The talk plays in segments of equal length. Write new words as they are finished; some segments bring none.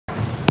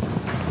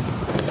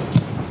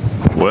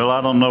Well,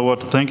 I don't know what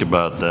to think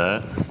about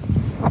that.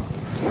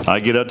 I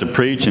get up to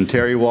preach and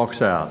Terry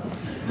walks out.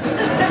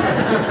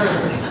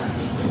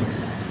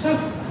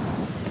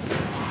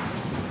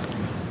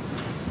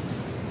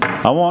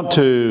 I want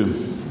to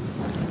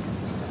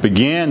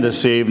begin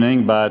this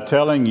evening by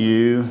telling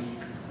you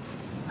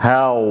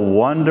how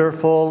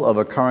wonderful of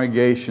a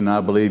congregation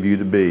I believe you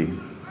to be.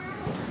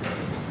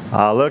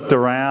 I looked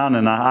around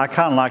and I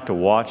kind of like to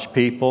watch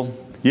people.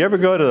 You ever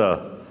go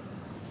to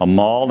a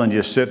mall and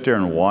just sit there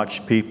and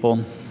watch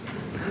people?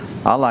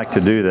 I like to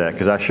do that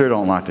because I sure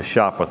don't like to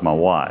shop with my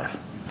wife.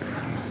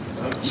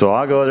 So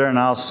I'll go there and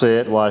I'll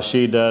sit while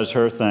she does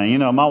her thing. You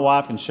know, my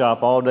wife can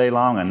shop all day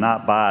long and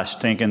not buy a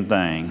stinking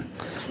thing.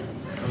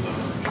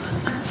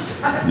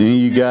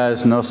 You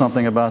guys know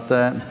something about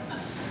that?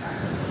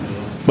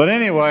 But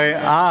anyway,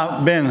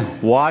 I've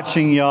been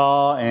watching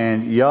y'all,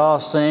 and y'all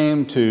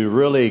seem to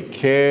really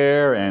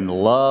care and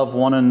love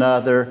one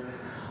another.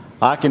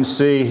 I can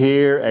see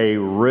here a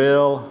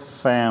real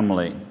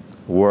family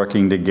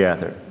working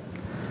together.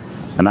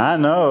 And I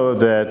know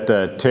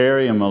that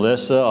Terry and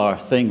Melissa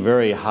think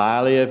very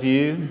highly of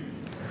you.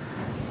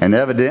 And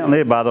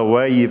evidently, by the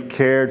way you've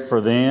cared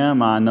for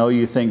them, I know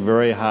you think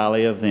very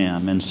highly of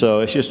them. And so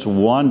it's just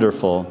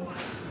wonderful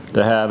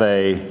to have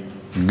a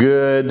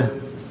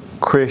good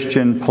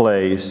Christian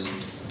place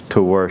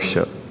to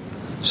worship.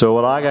 So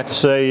what I got to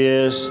say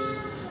is,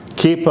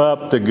 keep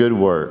up the good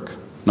work.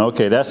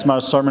 Okay, that's my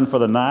sermon for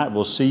the night.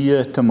 We'll see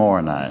you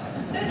tomorrow night.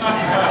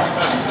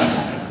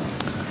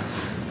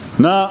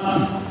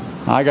 No,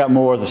 I got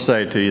more to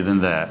say to you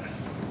than that.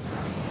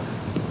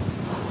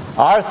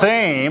 Our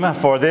theme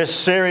for this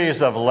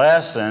series of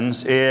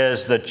lessons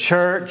is the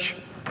church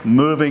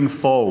moving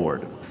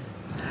forward.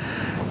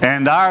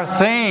 And our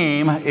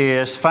theme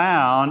is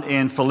found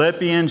in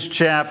Philippians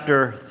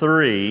chapter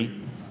 3.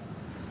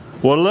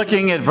 We're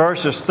looking at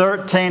verses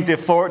 13 to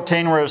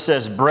 14 where it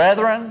says,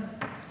 "Brethren,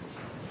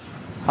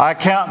 I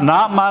count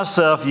not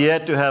myself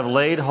yet to have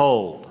laid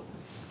hold,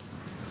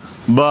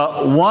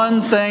 but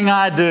one thing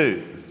I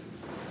do,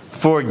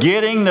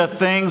 forgetting the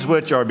things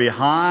which are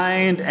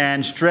behind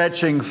and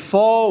stretching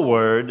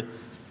forward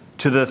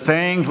to the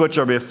things which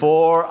are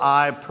before,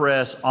 I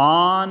press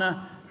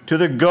on to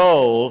the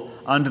goal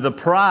unto the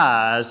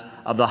prize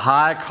of the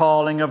high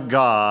calling of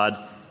God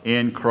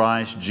in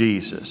Christ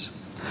Jesus."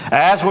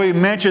 As we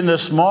mentioned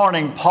this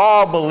morning,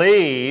 Paul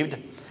believed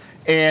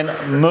in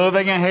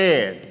moving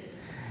ahead.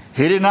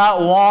 He did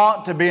not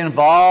want to be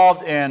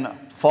involved in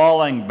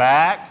falling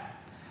back.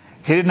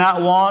 He did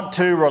not want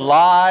to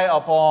rely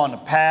upon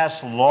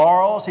past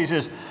laurels. He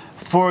says,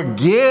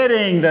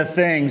 forgetting the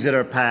things that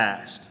are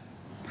past,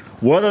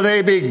 whether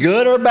they be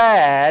good or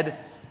bad,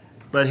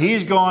 but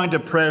he's going to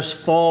press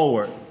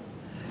forward.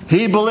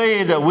 He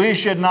believed that we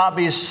should not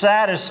be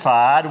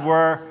satisfied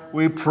where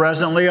we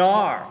presently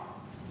are,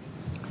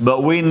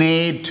 but we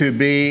need to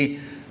be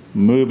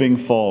moving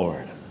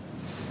forward.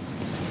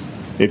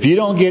 If you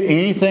don't get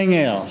anything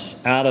else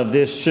out of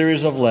this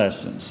series of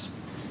lessons,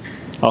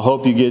 I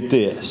hope you get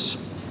this.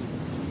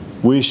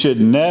 We should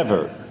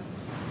never,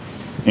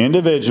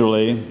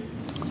 individually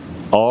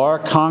or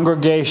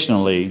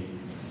congregationally,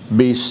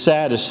 be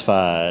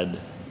satisfied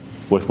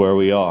with where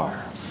we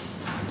are.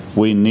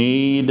 We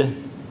need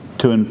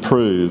to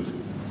improve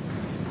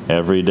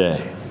every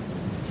day.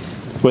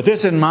 With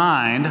this in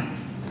mind,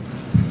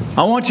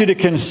 I want you to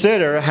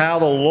consider how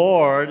the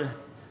Lord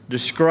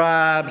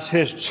describes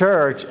His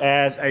church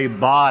as a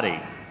body,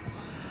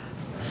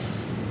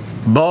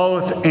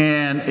 both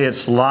in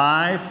its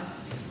life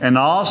and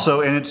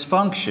also in its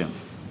function.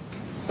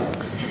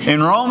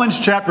 In Romans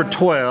chapter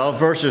 12,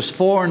 verses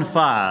 4 and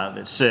 5,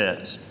 it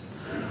says,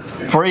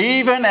 "For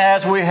even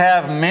as we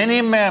have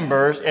many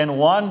members in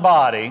one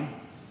body,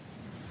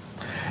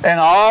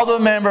 and all the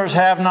members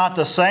have not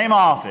the same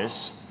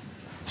office,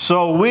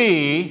 so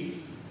we,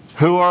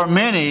 who are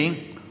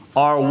many,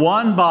 are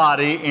one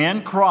body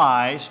in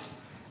Christ,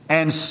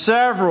 and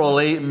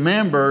severally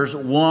members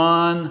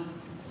one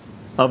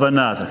of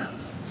another."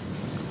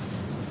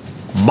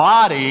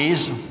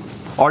 Bodies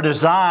are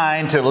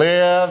designed to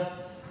live,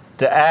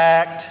 to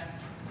act,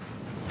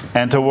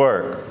 and to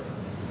work.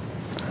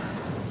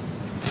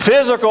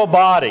 Physical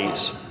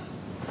bodies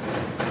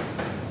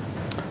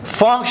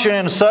function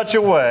in such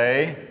a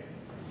way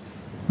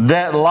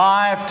that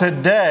life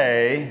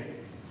today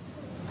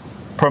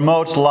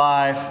promotes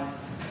life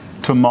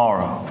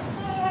tomorrow.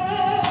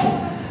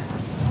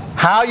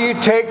 How you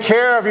take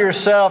care of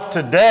yourself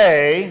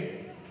today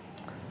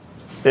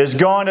is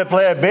going to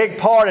play a big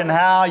part in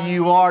how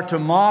you are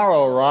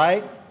tomorrow,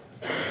 right?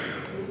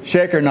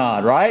 Shake or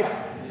nod, right?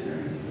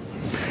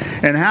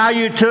 And how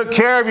you took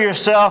care of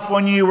yourself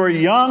when you were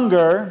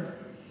younger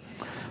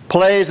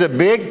plays a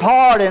big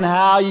part in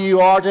how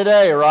you are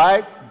today,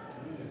 right?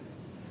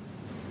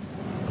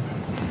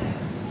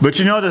 But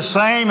you know, the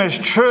same is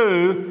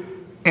true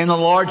in the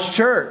Lord's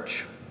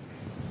church.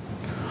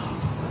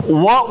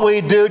 What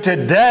we do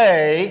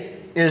today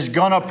is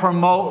going to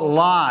promote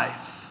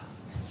life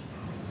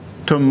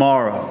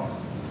tomorrow.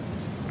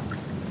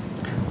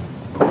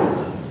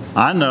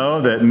 I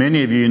know that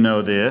many of you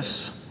know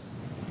this.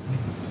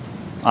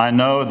 I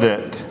know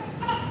that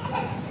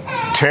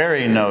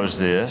Terry knows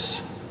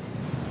this.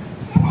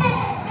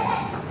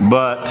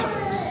 But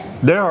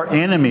there are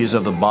enemies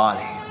of the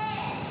body.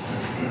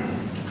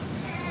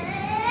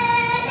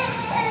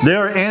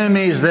 There are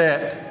enemies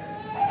that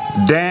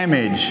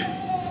damage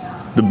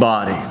the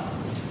body.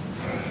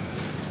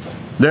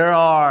 There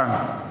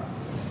are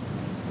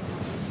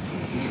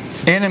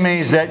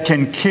enemies that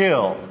can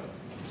kill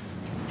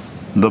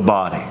the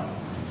body.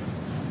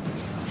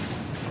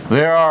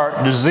 There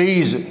are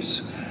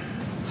diseases.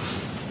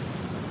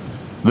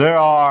 There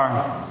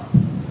are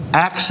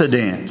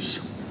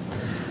accidents.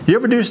 You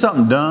ever do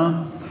something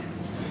dumb?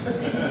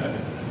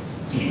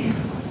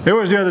 It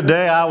was the other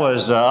day I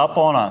was up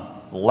on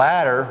a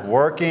ladder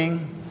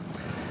working,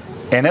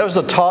 and it was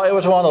one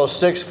of those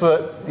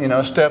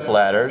 6-foot, step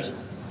ladders.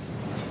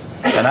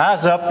 And I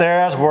was up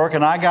there, I was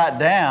working, I got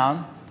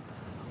down.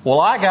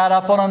 Well, I got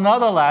up on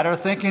another ladder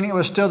thinking it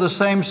was still the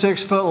same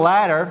 6-foot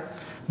ladder,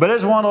 but it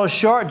was one of those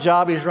short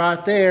jobbies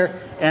right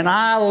there, and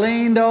I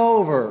leaned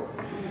over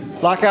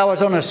like I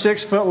was on a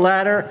 6-foot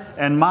ladder,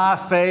 and my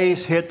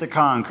face hit the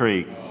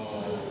concrete.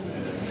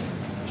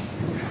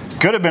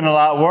 Could have been a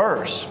lot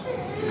worse.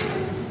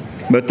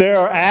 But there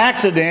are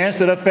accidents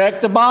that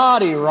affect the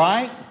body,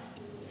 right?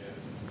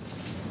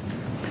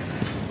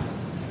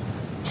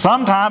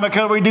 Sometimes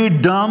because we do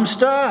dumb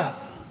stuff.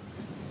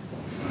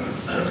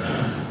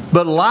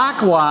 But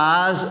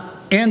likewise,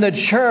 in the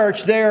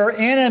church, there are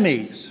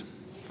enemies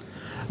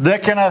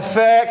that can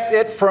affect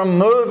it from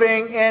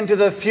moving into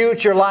the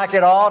future like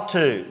it ought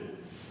to.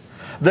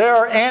 There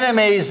are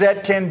enemies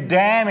that can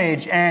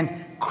damage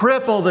and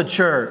cripple the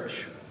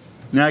church.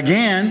 Now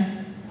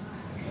again,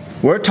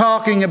 we're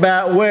talking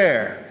about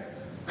where?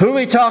 Who are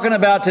we talking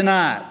about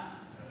tonight?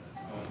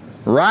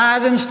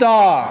 Rising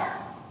Star,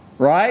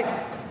 right?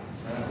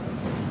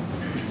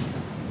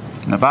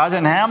 And if I was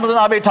in Hamilton,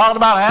 I'd be talking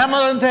about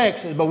Hamilton,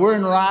 Texas, but we're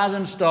in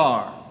Rising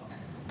Star.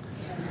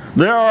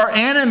 There are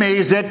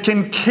enemies that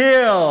can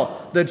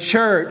kill the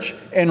church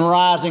in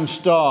Rising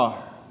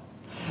Star.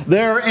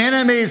 There are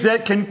enemies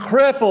that can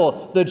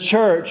cripple the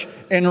church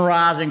in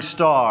Rising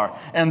Star.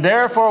 And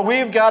therefore,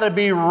 we've got to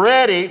be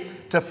ready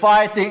to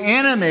fight the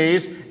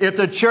enemies if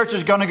the church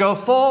is going to go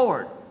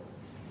forward.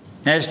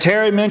 As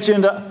Terry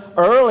mentioned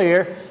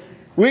earlier,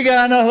 we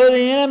got to know who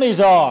the enemies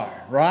are,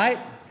 right?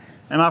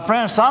 And my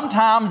friends,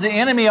 sometimes the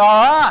enemy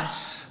are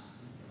us.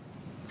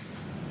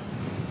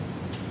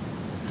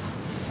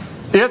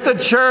 If the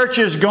church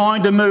is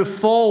going to move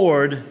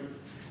forward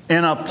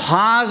in a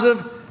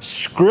positive,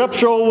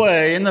 scriptural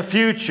way in the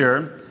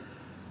future,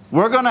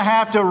 we're going to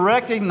have to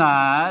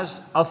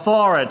recognize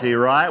authority,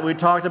 right? We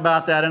talked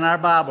about that in our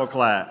Bible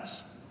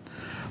class.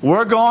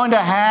 We're going to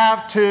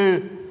have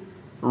to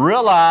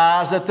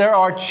realize that there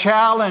are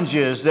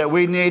challenges that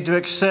we need to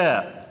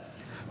accept.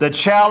 The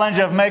challenge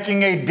of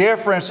making a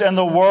difference in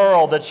the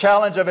world, the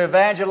challenge of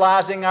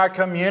evangelizing our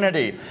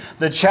community,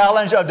 the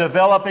challenge of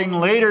developing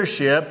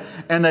leadership,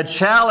 and the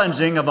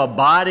challenging of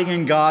abiding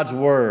in God's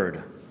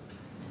Word.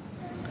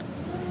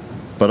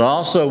 But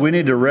also we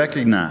need to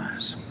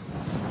recognize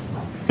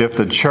if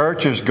the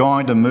church is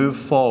going to move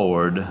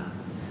forward,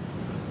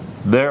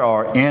 there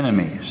are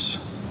enemies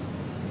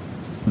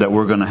that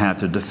we're going to have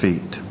to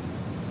defeat.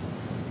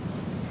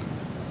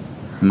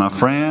 My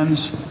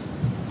friends,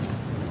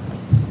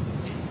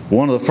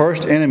 one of the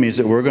first enemies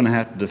that we're going to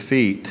have to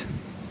defeat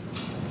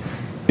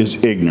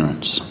is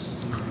ignorance.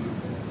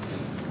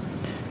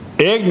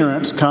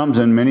 Ignorance comes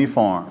in many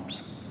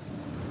forms.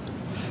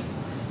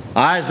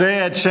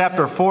 Isaiah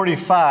chapter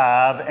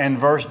 45 and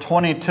verse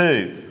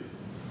 22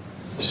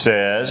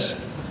 says,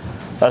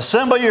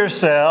 "Assemble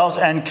yourselves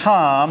and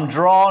come,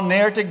 draw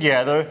near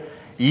together,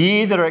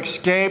 ye that are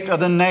escaped of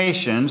the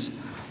nations.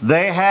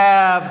 They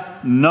have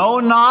no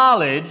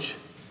knowledge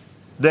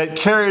that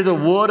carry the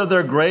wood of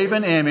their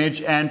graven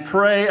image and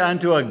pray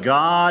unto a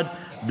God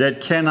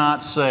that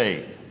cannot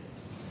save."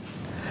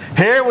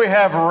 Here we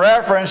have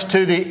reference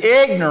to the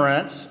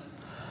ignorance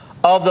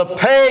of the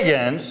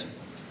pagans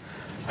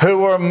who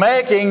were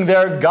making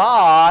their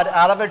God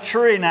out of a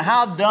tree. Now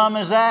how dumb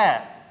is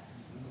that?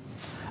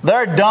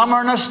 They're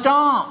dumber than a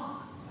stump.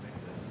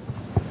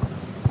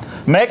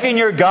 Making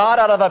your God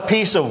out of a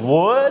piece of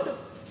wood?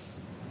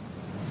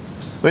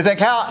 We think,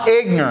 how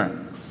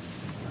ignorant.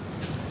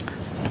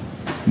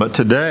 But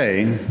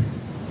today,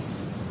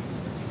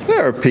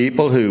 there are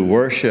people who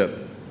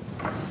worship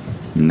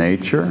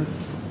nature.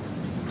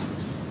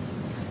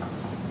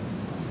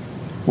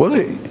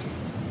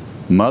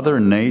 Mother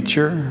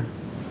Nature?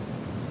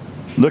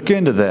 Look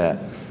into that.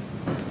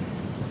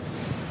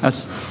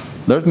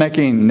 They're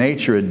making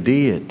nature a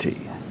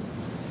deity.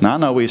 Now, I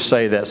know we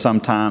say that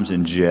sometimes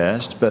in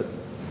jest, but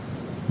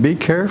be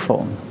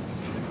careful.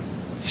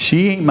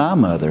 She ain't my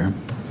mother.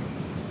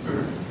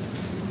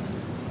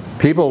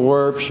 People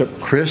worship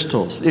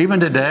crystals. Even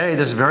today,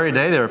 this very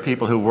day, there are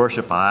people who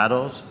worship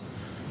idols,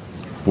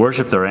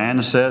 worship their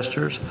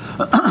ancestors.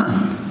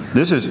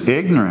 This is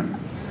ignorant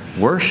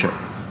worship.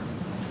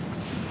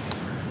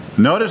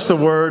 Notice the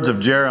words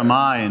of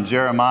Jeremiah in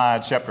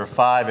Jeremiah chapter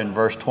 5 and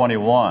verse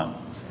 21.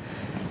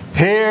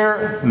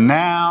 Hear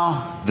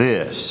now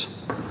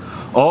this,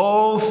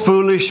 O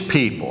foolish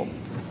people,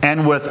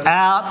 and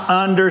without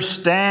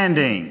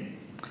understanding,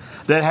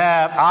 that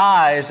have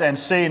eyes and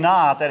see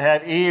not, that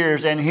have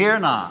ears and hear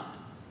not.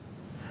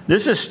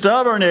 This is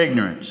stubborn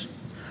ignorance,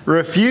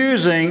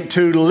 refusing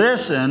to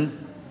listen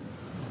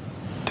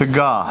to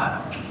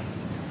God.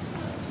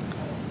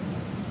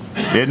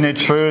 Isn't it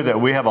true that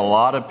we have a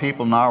lot of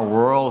people in our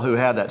world who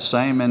have that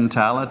same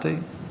mentality?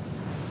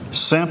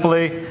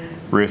 Simply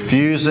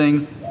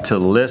refusing to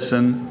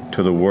listen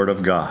to the Word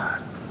of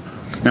God.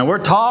 Now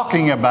we're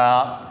talking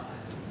about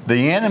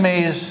the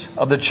enemies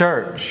of the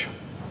church.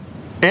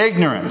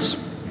 Ignorance.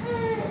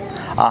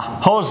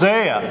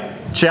 Hosea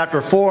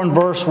chapter 4 and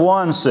verse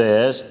 1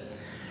 says,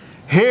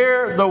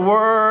 Hear the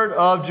word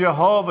of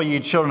Jehovah, ye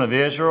children of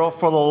Israel,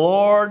 for the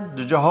Lord,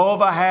 the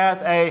Jehovah,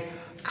 hath a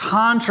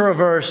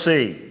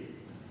controversy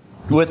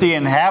with the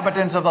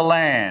inhabitants of the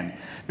land,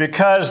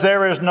 because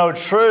there is no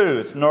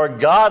truth, nor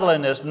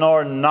godliness,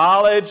 nor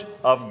knowledge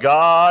of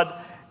God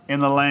in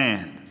the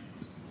land.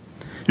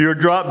 You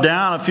drop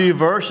down a few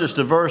verses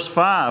to verse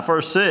 5,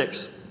 verse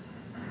 6.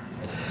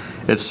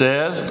 It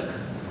says,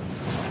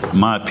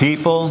 My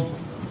people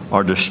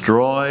are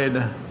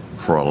destroyed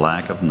for a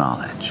lack of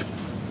knowledge.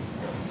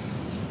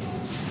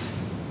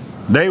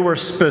 They were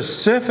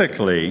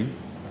specifically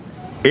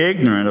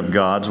ignorant of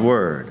God's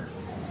Word.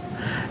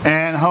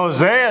 And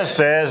Hosea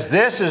says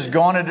this is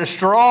going to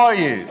destroy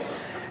you.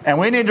 And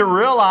we need to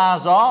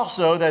realize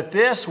also that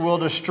this will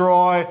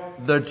destroy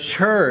the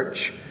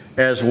church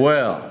as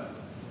well.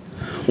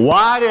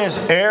 Why does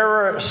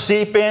error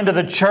seep into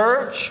the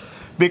church?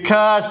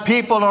 Because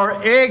people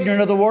are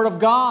ignorant of the Word of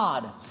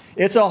God.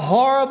 It's a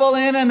horrible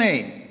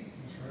enemy.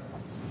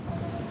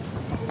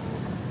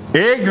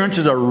 Ignorance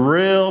is a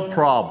real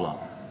problem.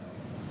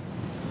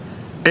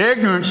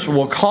 Ignorance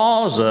will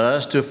cause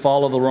us to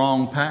follow the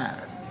wrong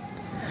path.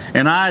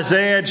 In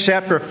Isaiah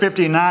chapter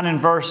 59 and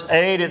verse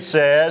 8 it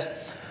says,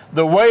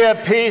 The way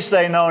of peace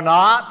they know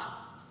not,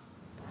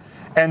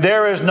 and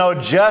there is no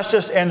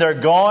justice in their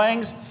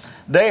goings.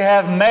 They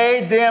have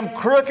made them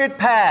crooked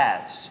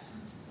paths.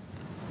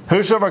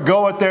 Whosoever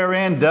goeth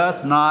therein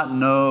doth not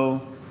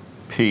know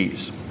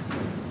peace.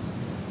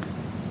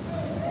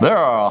 There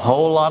are a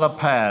whole lot of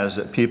paths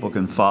that people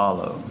can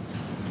follow.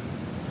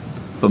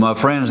 But my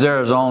friends,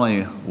 there is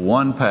only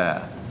one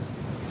path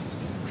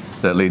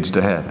that leads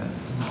to heaven.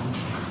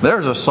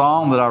 There's a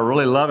song that I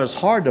really love. It's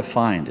hard to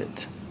find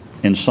it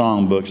in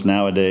songbooks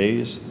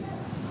nowadays.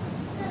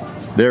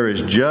 There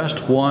is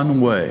just one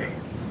way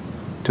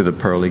to the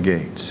pearly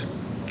gates.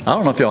 I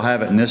don't know if you'll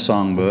have it in this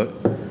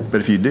songbook,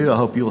 but if you do, I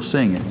hope you'll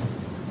sing it.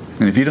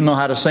 And if you don't know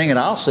how to sing it,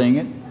 I'll sing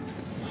it.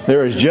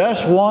 There is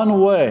just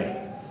one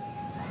way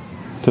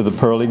to the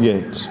pearly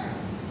gates.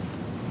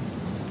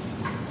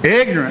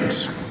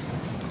 Ignorance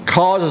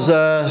causes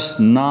us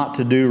not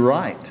to do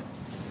right.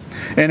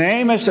 In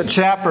Amos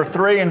chapter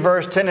 3 and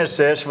verse 10 it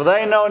says, For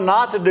they know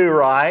not to do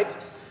right,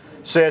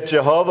 saith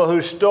Jehovah,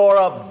 who store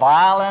up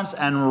violence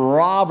and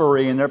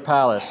robbery in their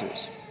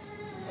palaces.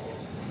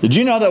 Did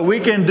you know that we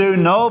can do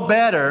no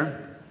better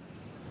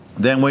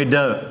than we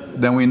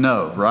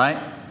know, right?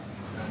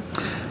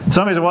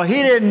 Somebody said, well,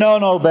 he didn't know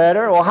no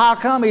better. Well, how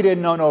come he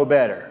didn't know no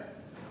better?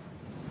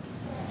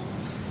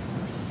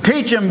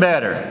 Teach him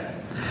better.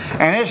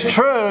 And it's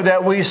true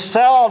that we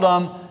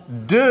seldom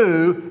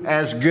do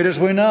as good as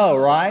we know,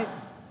 right?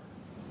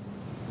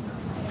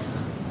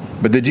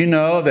 But did you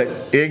know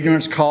that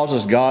ignorance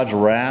causes God's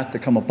wrath to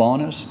come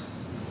upon us?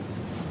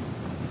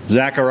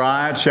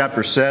 Zechariah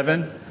chapter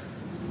 7,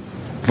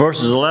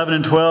 verses 11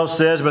 and 12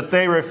 says, But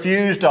they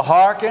refused to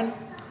hearken,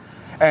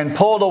 and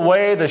pulled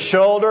away the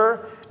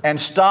shoulder, and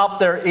stopped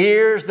their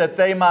ears that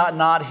they might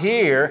not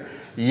hear.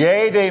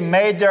 Yea, they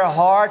made their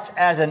hearts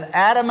as an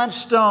adamant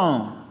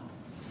stone,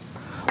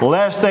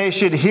 lest they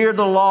should hear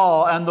the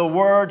law and the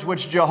words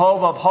which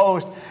Jehovah of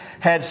hosts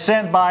had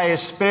sent by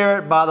His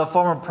Spirit by the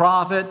former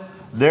prophet.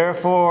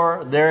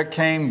 Therefore there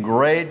came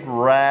great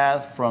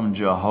wrath from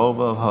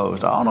Jehovah of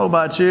hosts. I don't know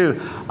about you.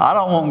 I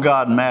don't want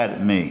God mad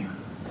at me.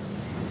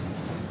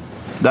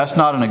 That's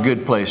not in a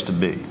good place to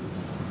be.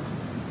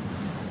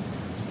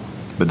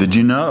 But did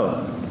you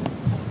know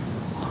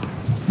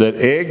that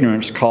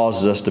ignorance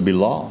causes us to be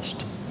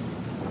lost?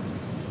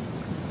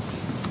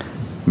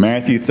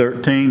 Matthew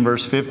 13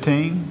 verse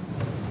 15.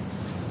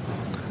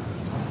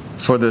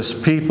 For this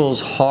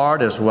people's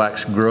heart is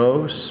waxed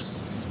gross,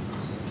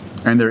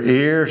 and their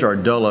ears are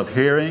dull of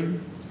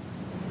hearing,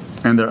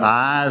 and their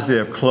eyes they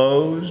have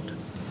closed,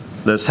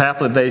 lest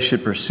haply they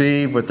should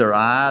perceive with their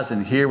eyes,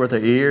 and hear with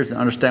their ears, and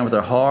understand with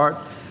their heart,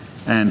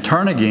 and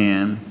turn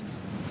again,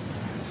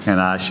 and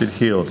I should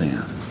heal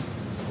them.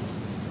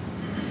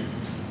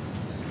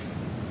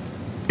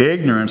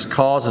 Ignorance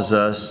causes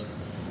us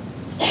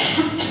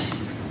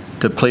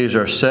to please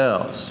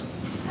ourselves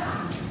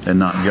and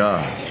not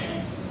God.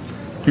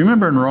 Do you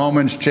remember in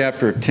Romans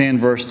chapter 10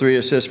 verse 3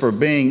 it says, For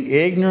being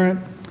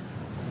ignorant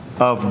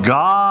of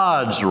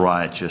God's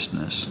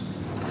righteousness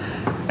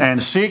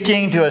and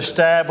seeking to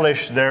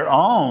establish their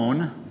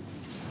own,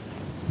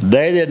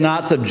 they did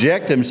not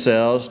subject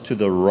themselves to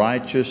the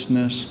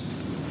righteousness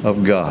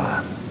of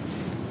God.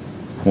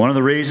 One of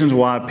the reasons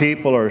why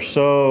people are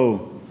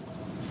so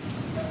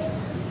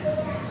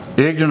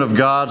ignorant of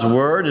God's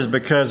Word is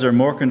because they're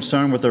more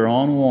concerned with their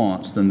own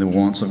wants than the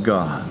wants of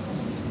God.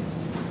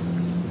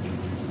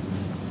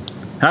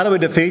 How do we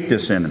defeat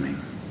this enemy?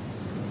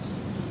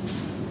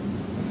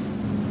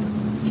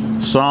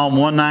 Psalm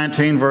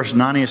 119, verse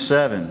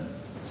 97.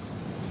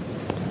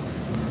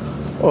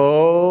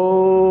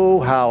 Oh,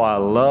 how I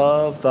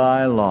love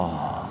thy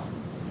law.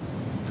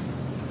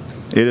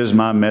 It is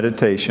my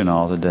meditation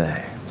all the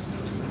day.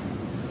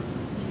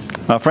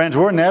 Now, friends,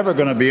 we're never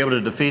going to be able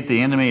to defeat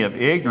the enemy of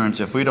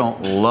ignorance if we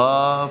don't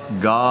love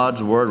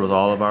God's Word with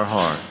all of our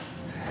heart.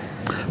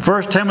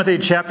 1 Timothy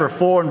chapter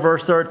 4 and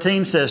verse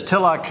 13 says,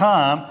 "Till I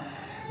come,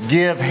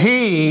 give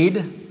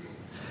heed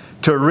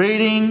to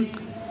reading,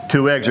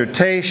 to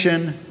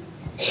exhortation,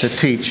 to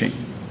teaching."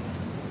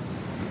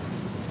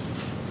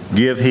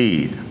 Give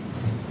heed.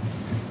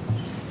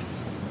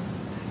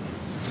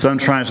 Some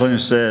translation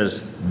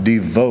says,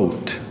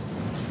 devote.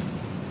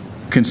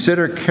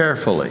 Consider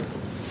carefully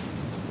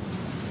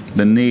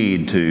the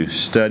need to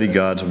study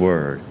God's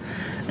Word.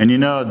 And you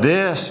know,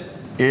 this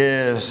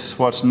is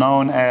what's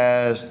known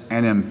as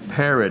an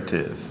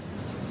imperative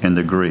in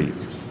the Greek.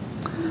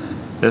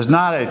 It's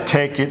not a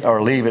take it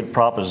or leave it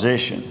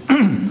proposition.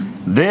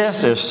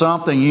 This is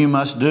something you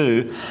must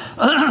do,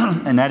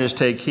 and that is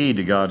take heed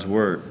to God's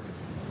Word.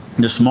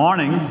 This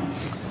morning,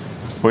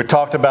 we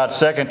talked about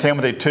 2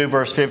 Timothy 2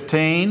 verse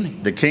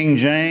 15, the King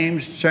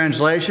James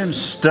translation,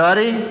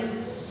 study.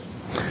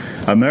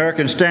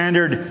 American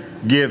Standard,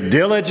 give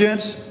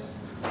diligence.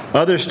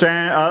 Other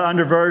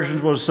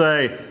versions will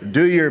say,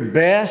 do your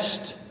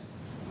best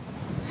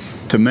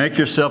to make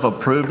yourself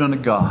approved unto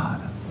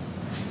God.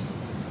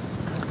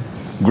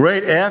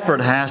 Great effort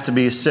has to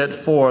be set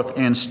forth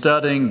in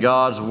studying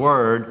God's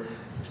Word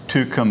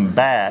to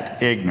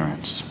combat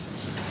ignorance.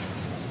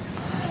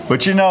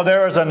 But you know,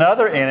 there is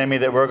another enemy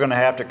that we're going to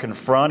have to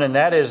confront, and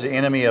that is the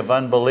enemy of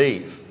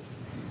unbelief.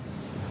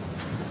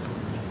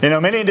 You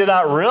know, many did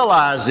not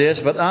realize this,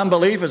 but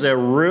unbelief is a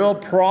real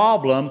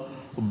problem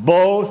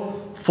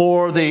both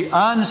for the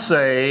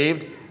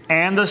unsaved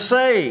and the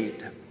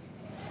saved.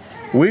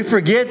 We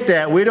forget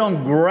that. We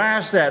don't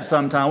grasp that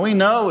sometimes. We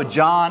know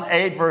John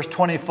 8 verse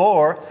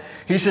 24,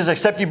 he says,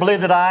 except you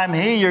believe that I am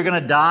He, you're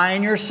going to die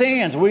in your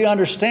sins. We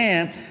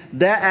understand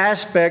that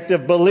aspect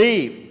of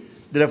belief.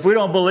 That if we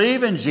don't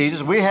believe in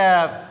Jesus, we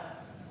have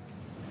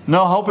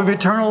no hope of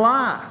eternal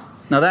life.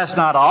 Now that's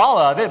not all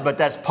of it, but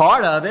that's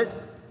part of it.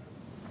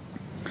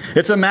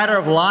 It's a matter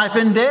of life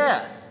and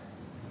death.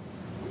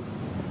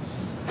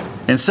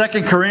 In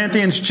 2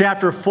 Corinthians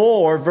chapter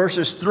 4,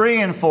 verses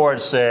 3 and 4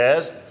 it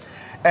says,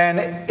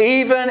 and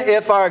even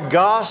if our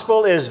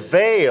gospel is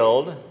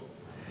veiled,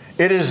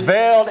 it is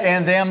veiled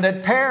in them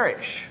that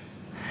perish,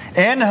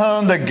 in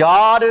whom the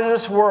God of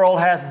this world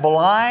hath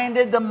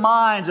blinded the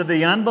minds of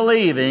the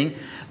unbelieving,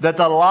 that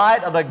the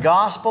light of the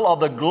gospel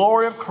of the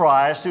glory of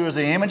Christ, who is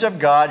the image of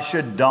God,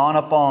 should dawn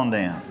upon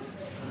them.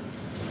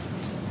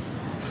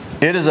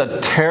 It is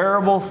a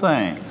terrible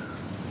thing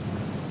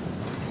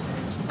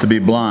to be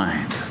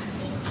blind.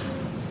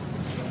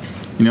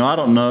 You know, I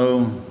don't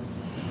know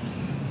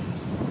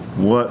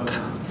what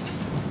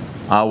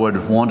I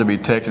would want to be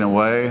taken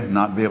away,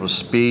 not be able to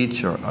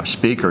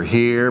speak or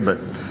hear, but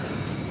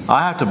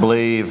I have to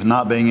believe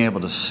not being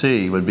able to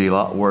see would be a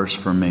lot worse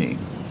for me.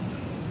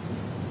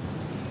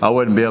 I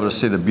wouldn't be able to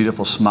see the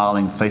beautiful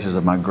smiling faces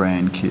of my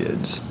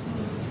grandkids,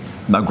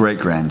 my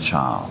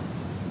great-grandchild,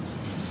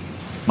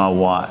 my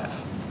wife,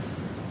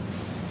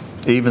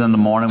 even in the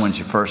morning when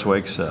she first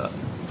wakes up.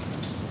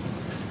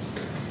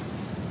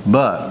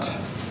 But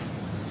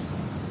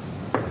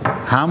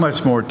how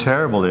much more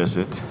terrible is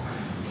it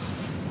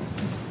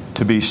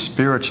to be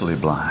spiritually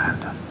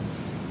blind?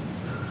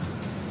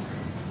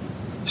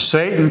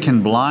 Satan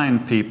can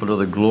blind people to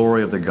the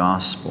glory of the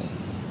gospel.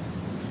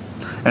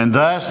 And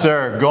thus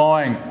they're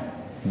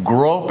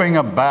groping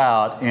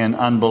about in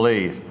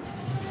unbelief.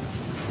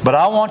 But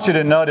I want you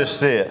to notice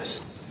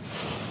this.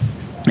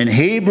 In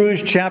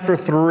Hebrews chapter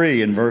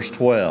 3 and verse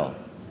 12,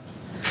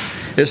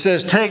 it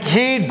says, take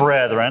heed,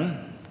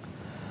 brethren,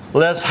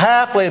 lest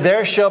haply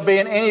there shall be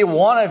in any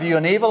one of you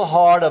an evil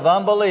heart of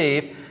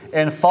unbelief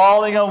in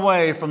falling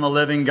away from the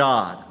living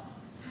God.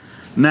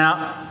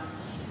 Now,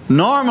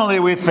 normally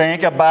we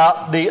think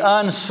about the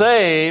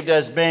unsaved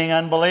as being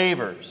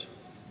unbelievers.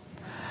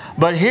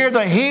 But here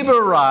the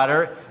Hebrew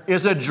writer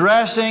is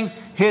addressing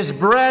his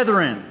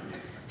brethren.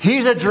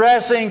 He's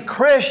addressing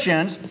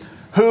Christians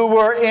who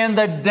were in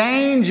the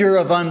danger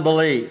of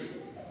unbelief.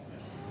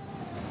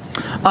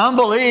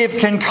 Unbelief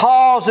can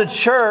cause the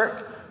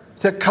church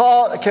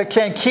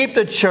can keep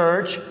the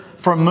church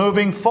from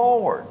moving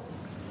forward.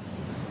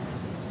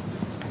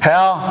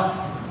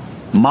 How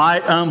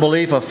might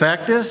unbelief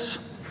affect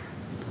us?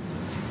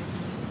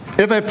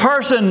 If a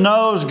person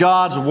knows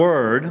God's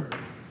Word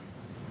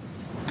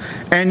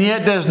and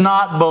yet does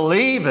not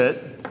believe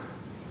it,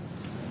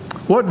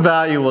 what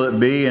value will it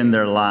be in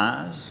their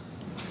lives?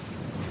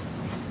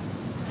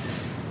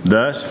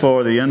 Thus,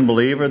 for the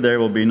unbeliever, there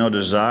will be no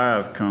desire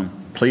of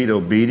complete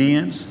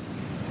obedience.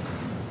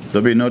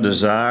 There'll be no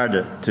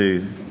desire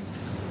to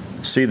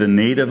see the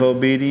need of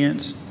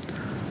obedience.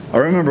 I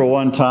remember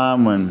one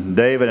time when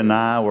David and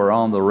I were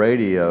on the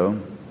radio,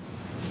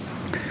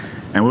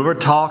 and we were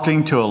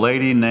talking to a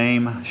lady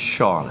named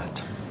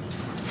Charlotte.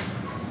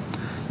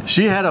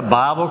 She had a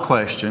Bible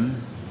question.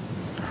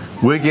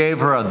 We gave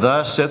her a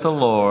 "Thus saith the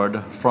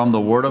Lord" from the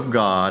Word of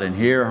God, and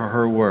here are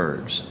her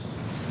words.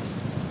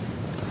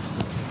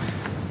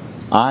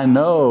 I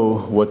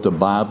know what the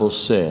Bible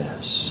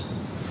says,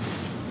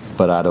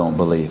 but I don't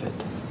believe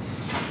it.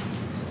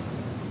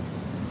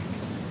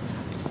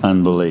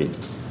 Unbelief.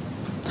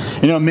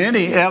 You know,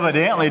 many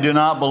evidently do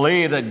not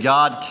believe that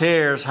God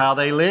cares how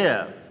they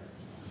live.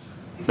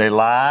 They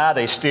lie,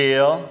 they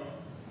steal,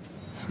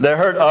 they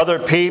hurt other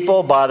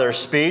people by their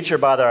speech or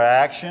by their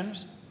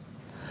actions.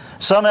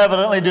 Some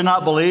evidently do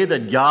not believe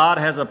that God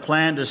has a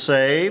plan to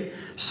save.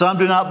 Some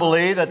do not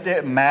believe that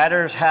it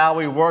matters how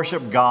we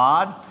worship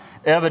God.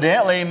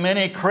 Evidently,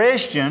 many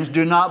Christians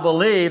do not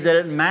believe that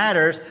it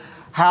matters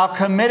how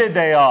committed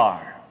they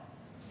are.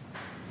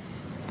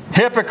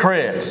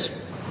 Hypocrites,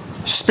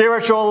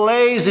 spiritual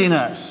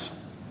laziness.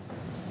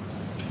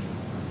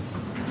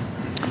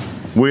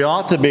 We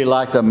ought to be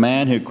like the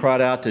man who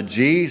cried out to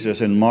Jesus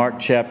in Mark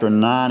chapter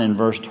 9 and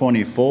verse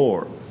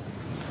 24.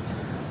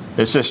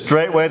 It says,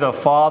 straightway the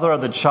father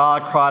of the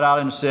child cried out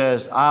and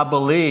says, I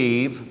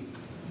believe,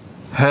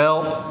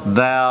 help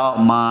thou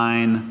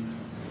mine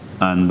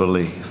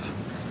unbelief.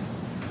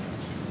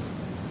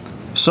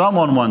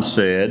 Someone once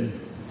said,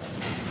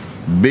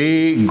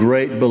 be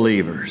great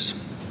believers.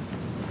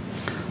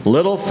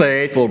 Little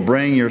faith will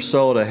bring your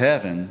soul to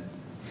heaven,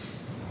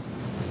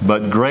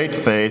 but great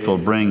faith will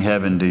bring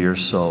heaven to your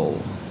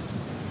soul.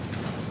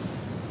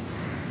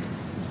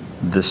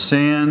 The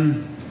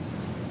sin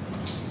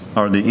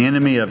or the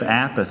enemy of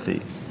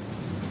apathy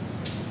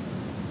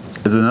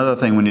is another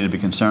thing we need to be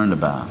concerned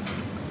about.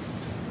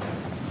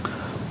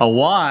 A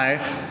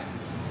wife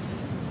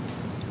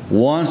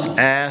once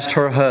asked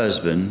her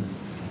husband,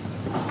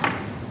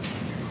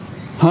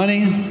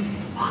 honey,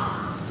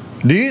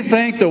 do you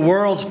think the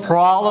world's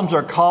problems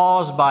are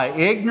caused by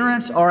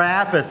ignorance or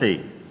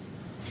apathy?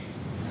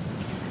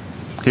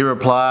 He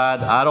replied,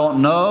 I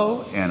don't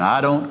know and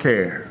I don't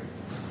care.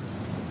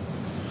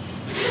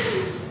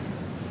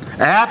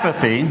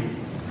 Apathy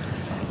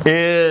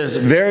is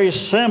very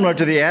similar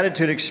to the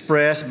attitude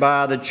expressed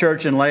by the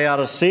church in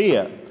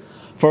Laodicea,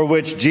 for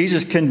which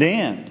Jesus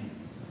condemned.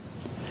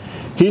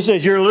 He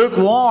says, you're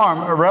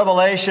lukewarm,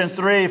 Revelation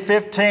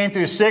 3:15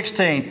 through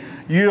 16.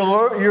 You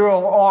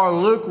are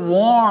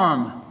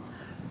lukewarm.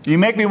 You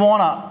make me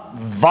want to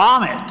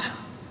vomit.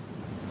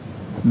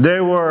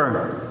 They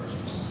were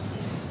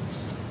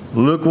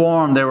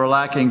lukewarm. They were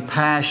lacking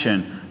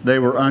passion. They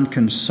were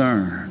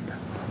unconcerned.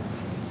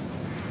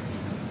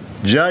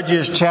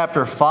 Judges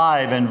chapter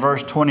 5 and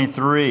verse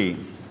 23.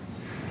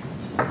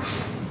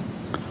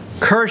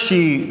 Curse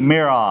ye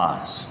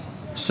Meroz,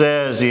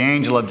 says the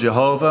angel of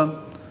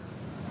Jehovah.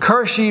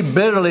 Curse ye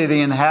bitterly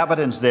the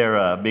inhabitants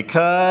thereof,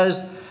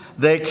 because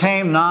they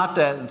came not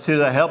to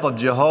the help of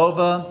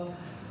Jehovah,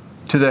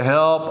 to the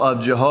help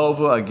of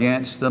Jehovah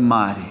against the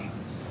mighty.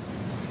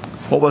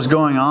 What was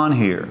going on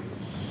here?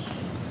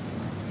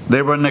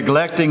 They were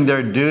neglecting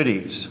their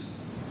duties.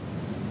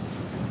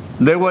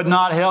 They would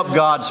not help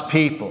God's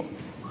people.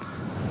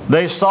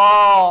 They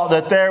saw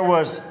that there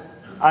was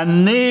a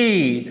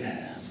need.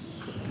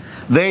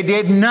 They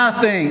did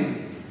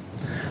nothing.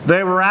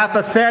 They were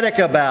apathetic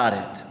about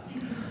it.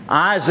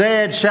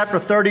 Isaiah chapter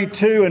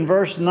 32 and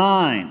verse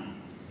 9.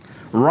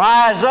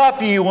 Rise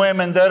up, ye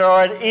women that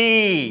are at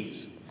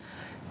ease,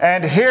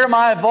 and hear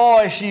my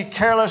voice, ye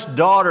careless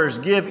daughters,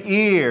 give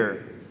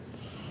ear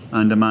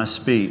unto my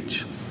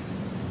speech.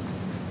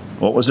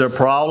 What was their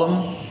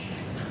problem?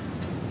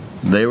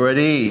 They were at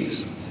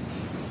ease.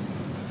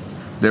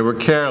 They were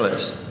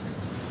careless.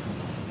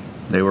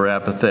 They were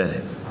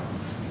apathetic.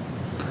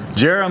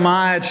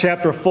 Jeremiah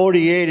chapter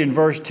 48 and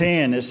verse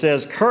 10, it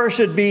says,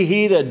 cursed be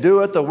he that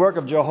doeth the work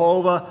of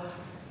Jehovah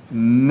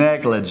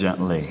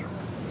negligently,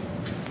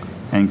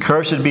 and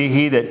cursed be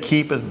he that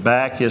keepeth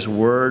back his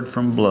word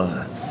from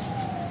blood.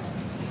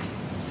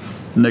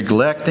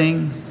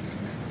 Neglecting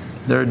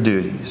their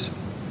duties.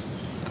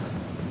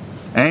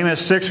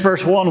 Amos 6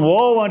 verse 1,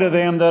 woe unto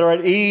them that are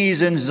at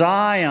ease in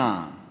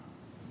Zion.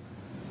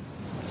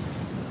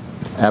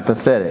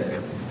 Apathetic.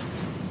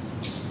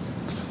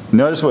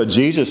 Notice what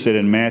Jesus said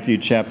in Matthew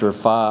chapter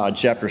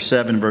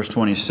 7 verse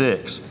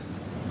 26.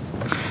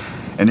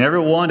 And every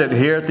one that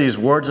heareth these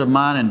words of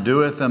mine and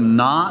doeth them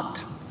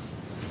not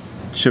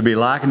should be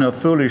likened to a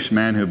foolish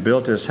man who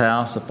built his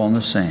house upon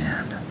the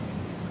sand.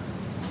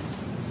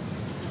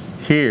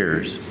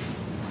 Hears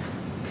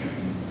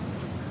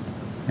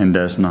and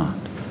does not.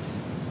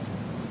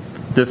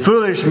 The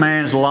foolish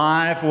man's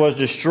life was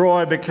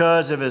destroyed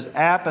because of his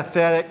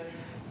apathetic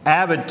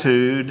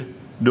attitude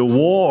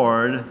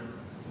toward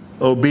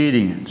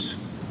obedience.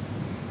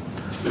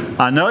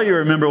 I know you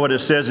remember what it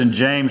says in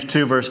James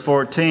 2 verse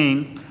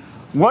 14.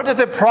 What doth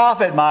it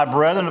profit, my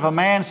brethren, if a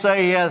man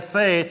say he hath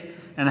faith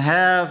and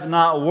have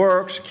not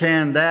works?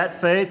 Can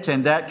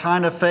that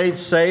kind of faith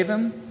save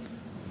him?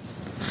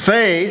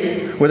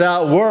 Faith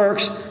without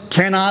works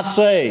cannot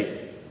save.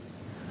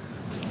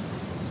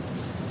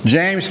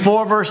 James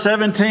 4 verse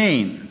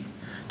 17.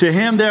 To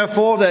him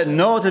therefore that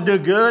knoweth to do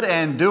good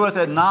and doeth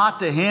it not,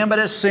 to him but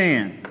is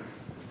sin.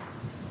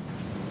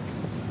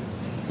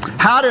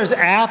 How does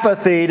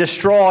apathy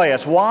destroy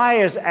us? Why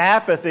is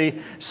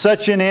apathy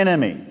such an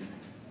enemy?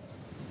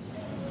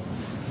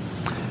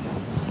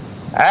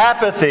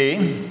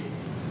 Apathy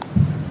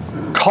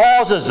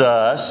causes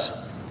us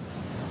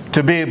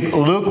to be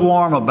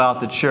lukewarm about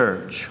the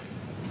church.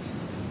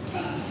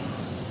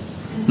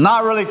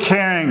 Not really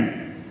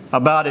caring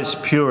about its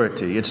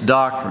purity, its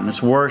doctrine,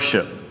 its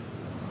worship.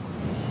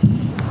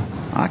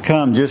 I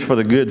come just for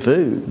the good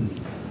food.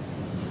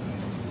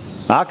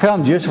 I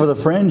come just for the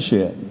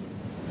friendship.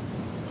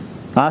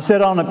 I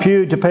sit on the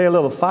pew to pay a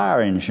little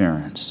fire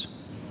insurance.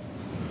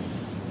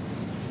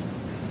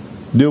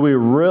 Do we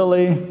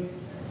really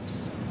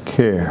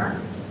care?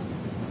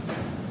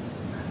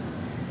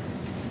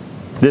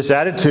 This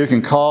attitude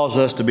can cause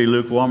us to be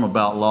lukewarm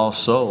about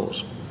lost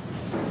souls.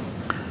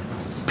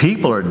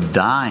 People are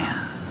dying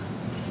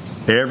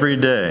every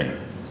day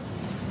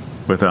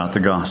without the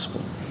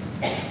gospel.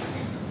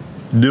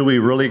 Do we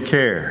really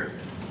care?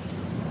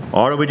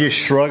 Or do we just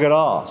shrug it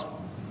off?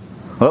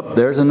 Oh,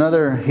 there's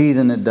another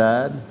heathen that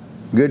died.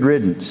 Good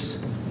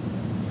riddance.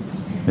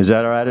 Is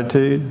that our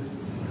attitude?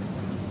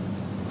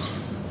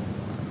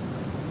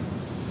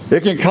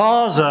 It can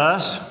cause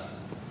us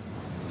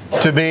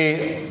to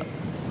be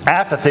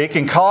apathy. It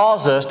can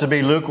cause us to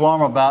be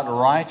lukewarm about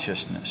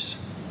righteousness.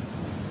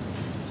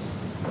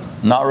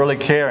 Not really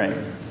caring.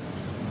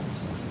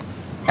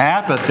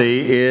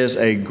 Apathy is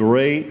a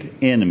great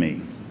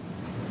enemy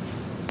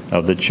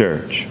of the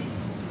church.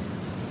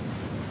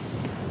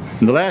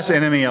 And the last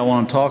enemy I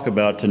want to talk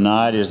about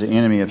tonight is the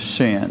enemy of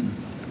sin.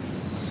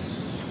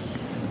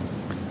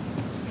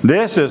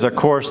 This is, of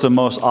course, the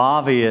most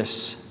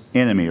obvious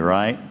enemy,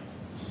 right?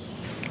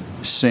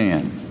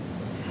 Sin.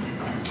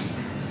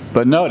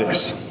 But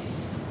notice,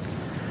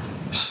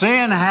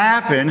 sin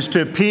happens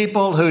to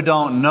people who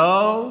don't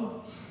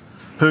know,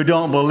 who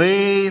don't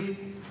believe,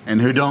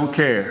 and who don't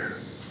care.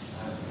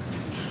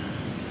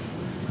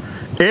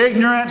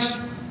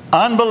 Ignorance,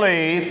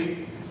 unbelief,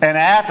 and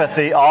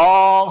apathy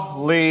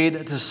all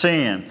lead to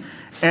sin.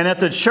 And if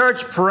the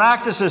church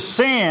practices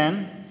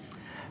sin,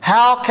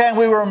 how can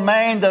we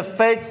remain the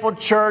faithful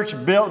church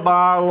built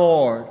by our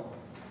Lord?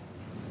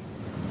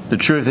 The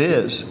truth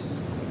is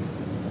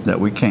that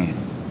we can.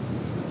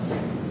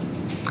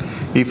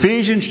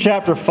 Ephesians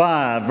chapter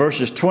 5,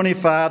 verses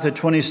 25 to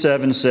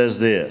 27 says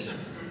this.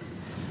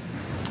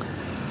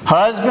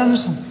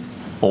 Husbands,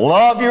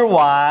 love your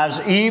wives,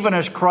 even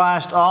as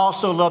Christ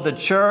also loved the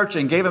church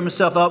and gave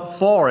himself up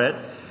for it,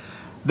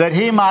 that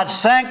he might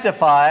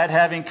sanctify it,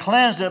 having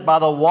cleansed it by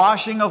the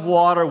washing of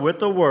water with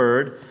the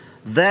word,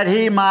 that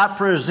he might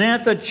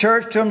present the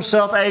church to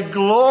himself a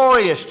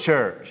glorious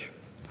church,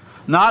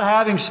 not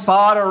having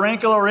spot or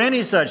wrinkle or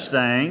any such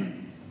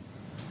thing,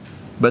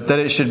 but that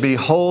it should be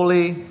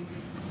holy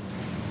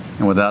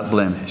and without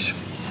blemish.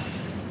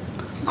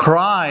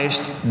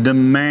 Christ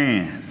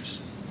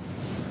demands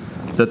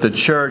that the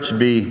church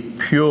be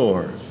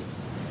pure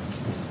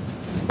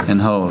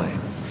and holy.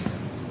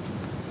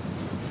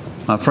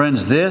 My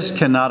friends, this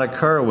cannot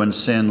occur when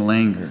sin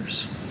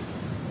lingers.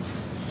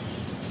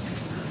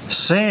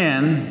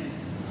 Sin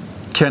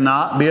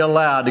cannot be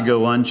allowed to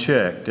go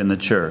unchecked in the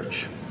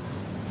church.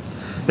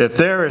 If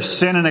there is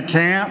sin in a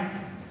camp,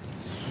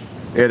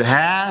 it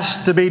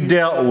has to be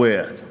dealt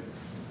with.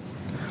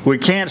 We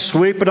can't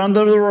sweep it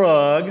under the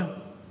rug.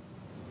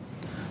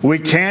 We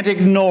can't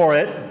ignore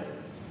it.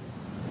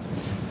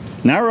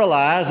 Now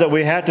realize that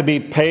we have to be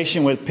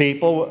patient with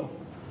people,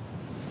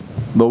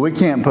 but we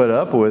can't put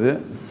up with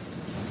it.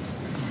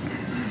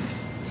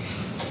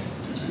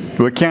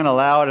 We can't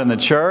allow it in the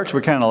church.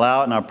 We can't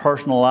allow it in our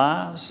personal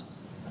lives.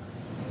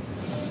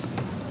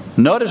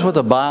 Notice what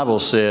the Bible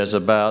says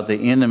about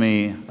the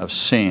enemy of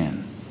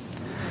sin.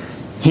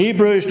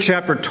 Hebrews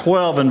chapter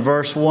 12 and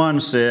verse 1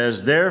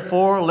 says,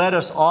 Therefore let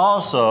us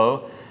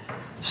also,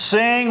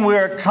 seeing we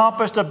are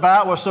compassed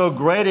about with so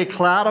great a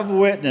cloud of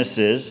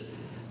witnesses,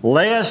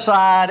 lay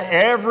aside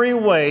every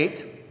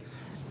weight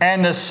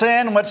and the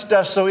sin which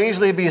does so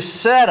easily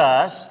beset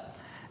us,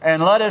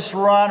 and let us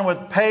run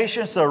with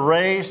patience the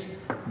race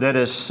that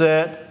is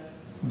set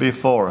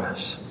before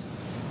us.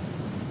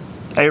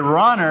 A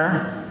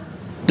runner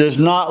does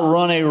not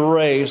run a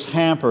race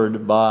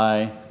hampered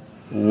by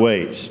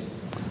weights.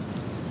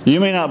 You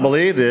may not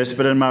believe this,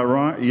 but in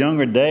my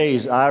younger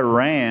days, I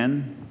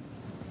ran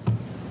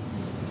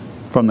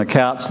from the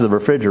couch to the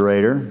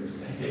refrigerator.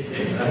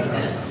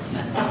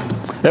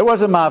 It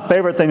wasn't my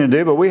favorite thing to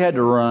do, but we had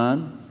to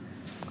run.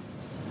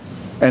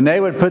 And they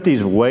would put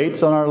these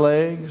weights on our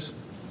legs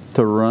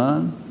to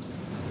run.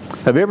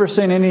 Have you ever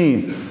seen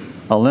any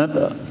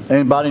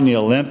Anybody in the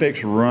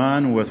Olympics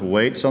run with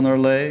weights on their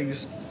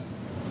legs?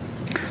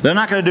 They're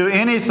not going to do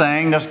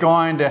anything that's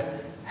going to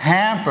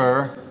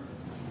hamper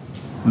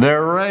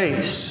their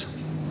race.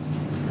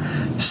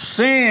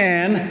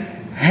 Sin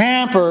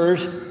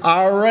hampers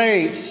our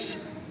race.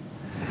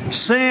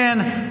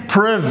 Sin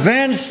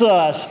prevents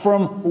us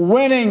from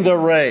winning the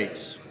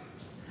race.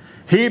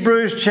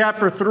 Hebrews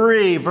chapter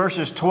 3,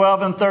 verses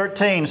 12 and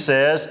 13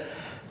 says,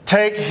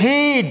 "Take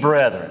heed,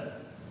 brethren,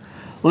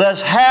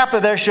 lest haply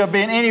there shall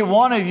be in any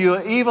one of you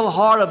an evil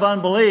heart of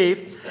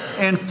unbelief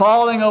in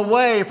falling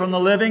away from the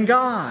living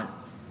God.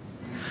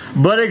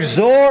 But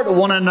exhort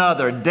one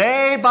another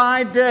day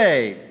by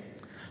day,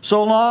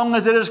 so long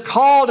as it is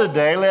called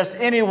today, lest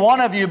any one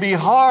of you be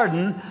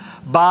hardened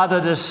by the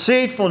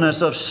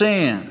deceitfulness of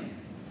sin."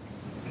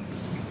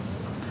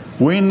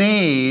 We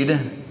need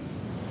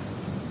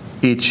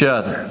each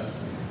other.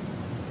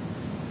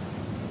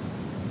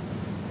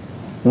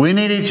 We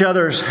need each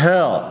other's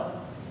help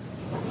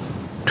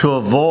to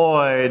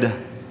avoid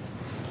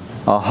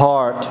a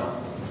heart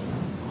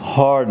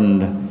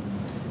hardened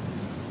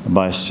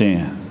by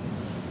sin.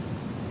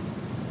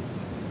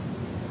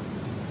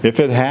 If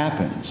it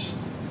happens,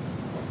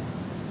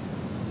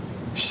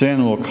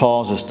 sin will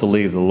cause us to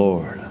leave the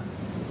Lord.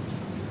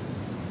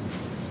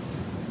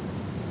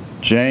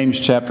 James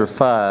chapter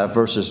 5,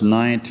 verses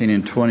 19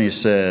 and 20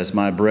 says,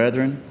 "My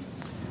brethren,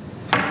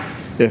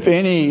 if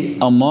any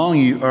among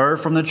you err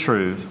from the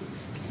truth,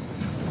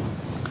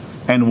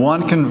 and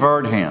one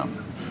convert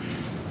him,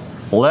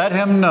 let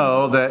him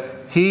know that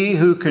he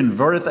who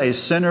converteth a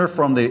sinner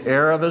from the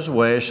error of his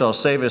way shall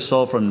save his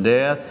soul from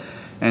death,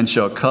 and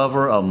shall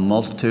cover a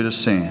multitude of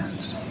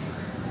sins."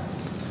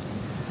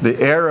 The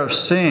error of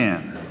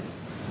sin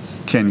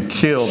can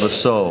kill the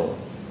soul.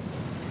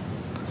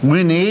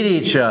 We need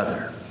each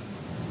other.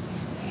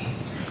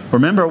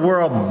 Remember,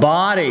 we're a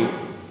body.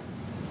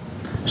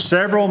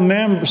 Several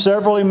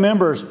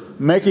members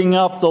making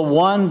up the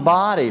one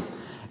body.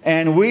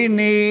 And we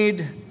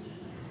need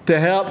to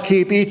help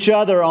keep each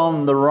other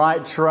on the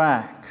right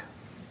track.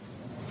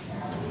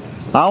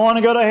 I want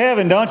to go to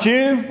heaven, don't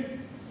you?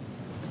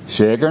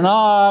 Shake or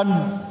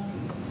nod.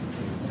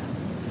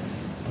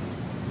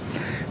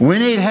 We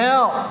need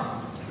help.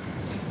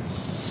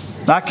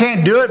 I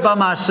can't do it by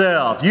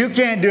myself. You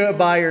can't do it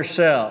by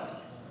yourself.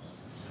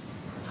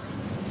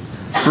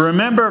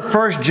 Remember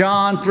 1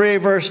 John 3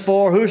 verse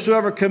 4,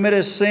 "Whosoever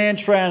committeth sin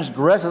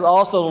transgresseth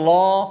also the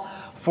law,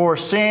 for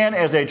sin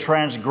is a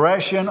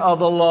transgression of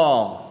the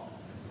law."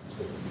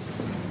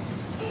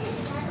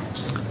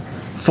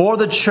 For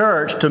the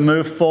church to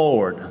move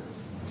forward,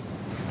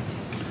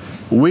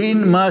 we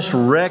must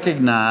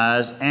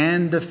recognize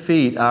and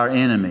defeat our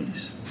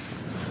enemies.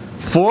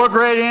 Four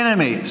great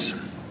enemies: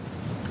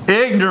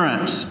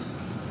 ignorance,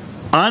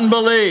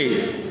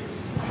 unbelief,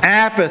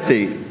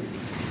 apathy,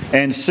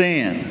 and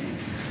sin.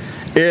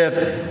 If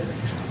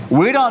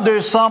we don't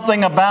do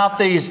something about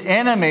these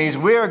enemies,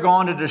 we are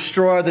going to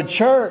destroy the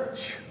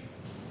church.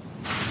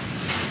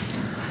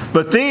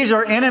 But these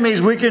are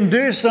enemies we can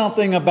do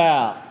something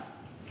about.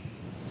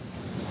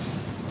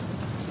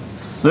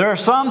 There are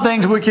some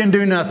things we can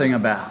do nothing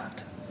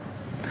about.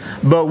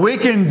 But we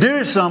can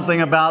do something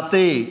about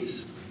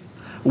these.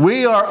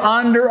 We are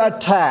under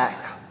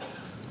attack.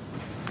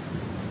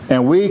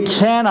 And we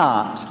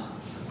cannot,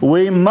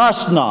 we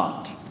must not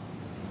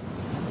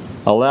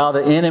allow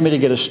the enemy to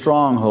get a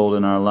stronghold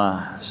in our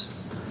lives.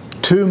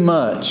 Too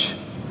much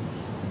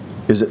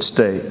is at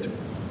stake.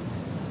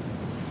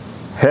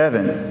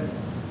 Heaven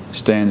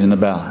stands in the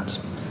balance.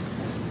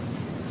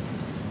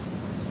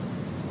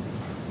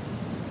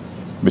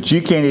 But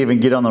you can't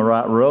even get on the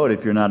right road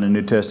if you're not a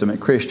New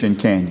Testament Christian,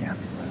 can you?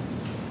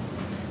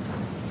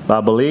 By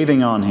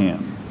believing on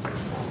Him,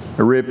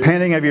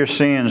 repenting of your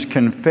sins,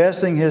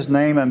 confessing His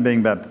name and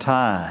being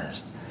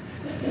baptized,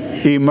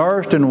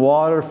 immersed in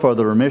water for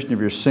the remission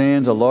of your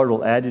sins, the Lord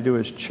will add you to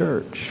His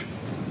church.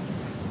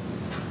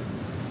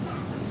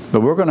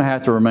 But we're going to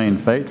have to remain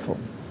faithful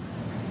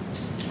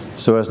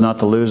so as not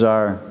to lose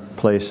our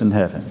place in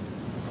heaven.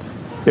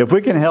 If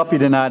we can help you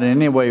tonight in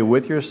any way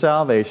with your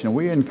salvation,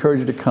 we encourage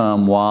you to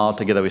come while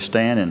together we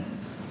stand and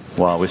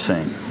while we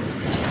sing.